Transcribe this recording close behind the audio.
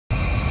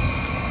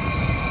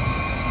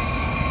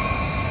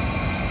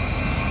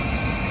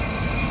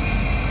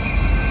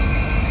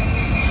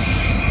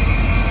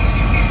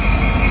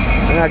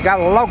got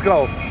a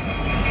local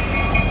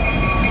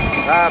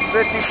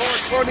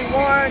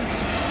 5421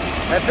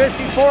 and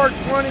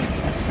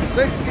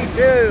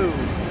 542062.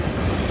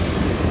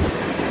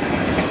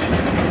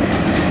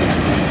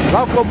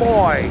 Local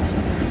boy.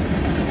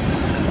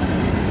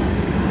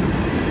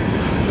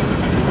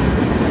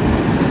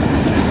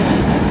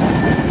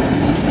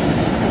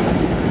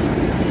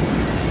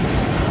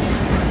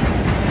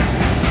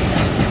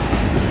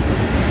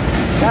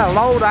 Got a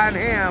load on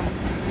him.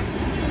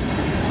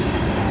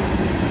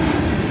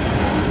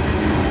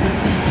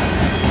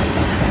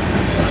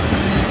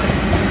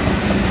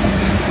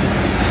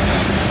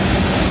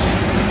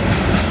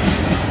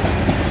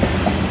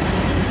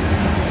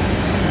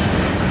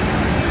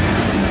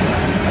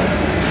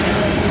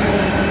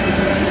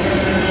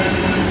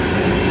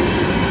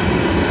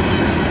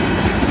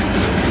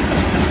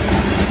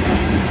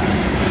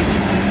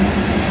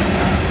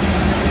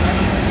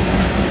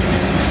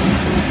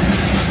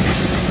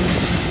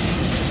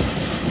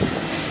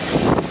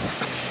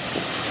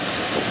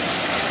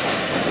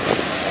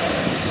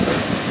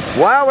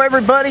 Well,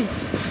 everybody,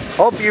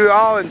 hope you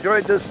all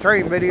enjoyed this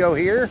train video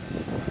here.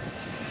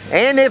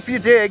 And if you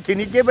did, can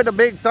you give it a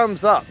big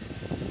thumbs up?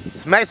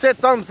 Smash that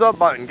thumbs up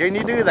button. Can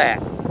you do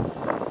that?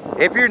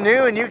 If you're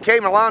new and you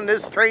came along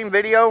this train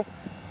video,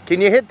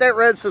 can you hit that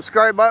red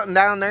subscribe button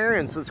down there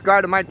and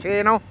subscribe to my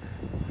channel?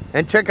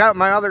 And check out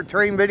my other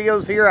train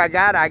videos here. I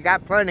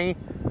got plenty.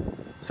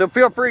 So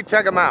feel free to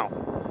check them out.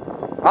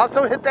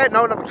 Also, hit that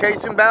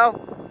notification bell.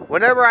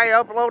 Whenever I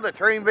upload a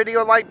train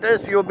video like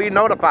this, you'll be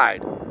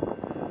notified.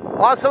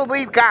 Also,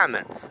 leave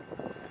comments.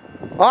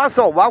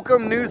 Also,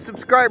 welcome new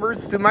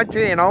subscribers to my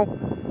channel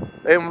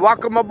and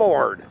welcome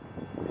aboard.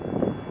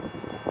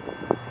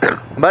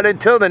 But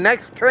until the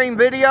next train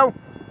video,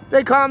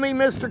 they call me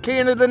Mr.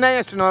 Canada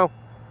National.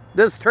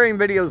 This train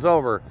video's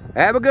over.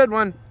 Have a good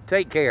one.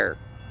 Take care.